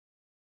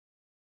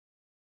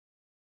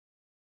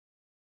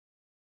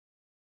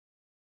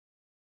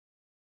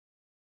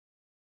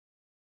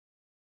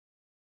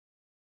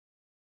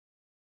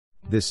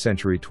This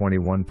Century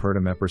 21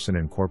 Purdum-Epperson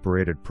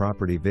Incorporated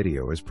property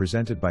video is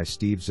presented by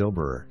Steve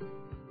Zilberer.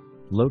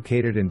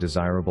 Located in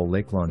desirable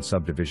Lakelawn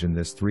subdivision,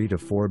 this 3 to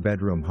 4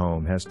 bedroom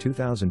home has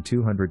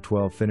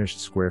 2,212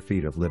 finished square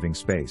feet of living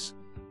space.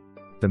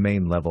 The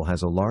main level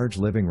has a large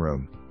living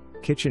room,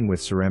 kitchen with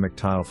ceramic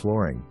tile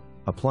flooring,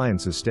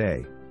 appliances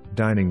stay.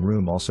 Dining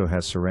room also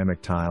has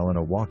ceramic tile and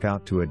a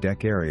walkout to a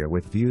deck area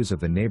with views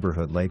of the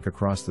neighborhood lake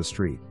across the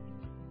street.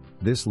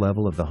 This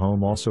level of the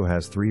home also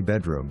has 3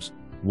 bedrooms.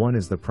 One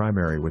is the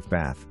primary with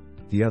bath,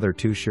 the other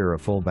 2 share a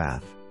full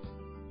bath.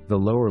 The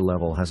lower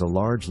level has a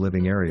large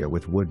living area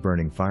with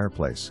wood-burning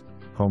fireplace,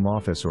 home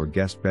office or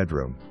guest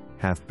bedroom,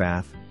 half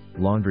bath,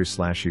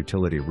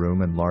 laundry/utility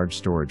room and large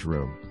storage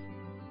room.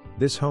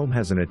 This home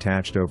has an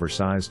attached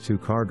oversized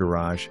 2-car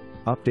garage,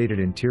 updated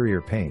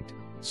interior paint,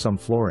 some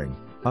flooring,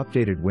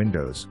 updated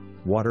windows,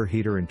 water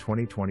heater in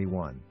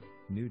 2021,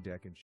 new deck and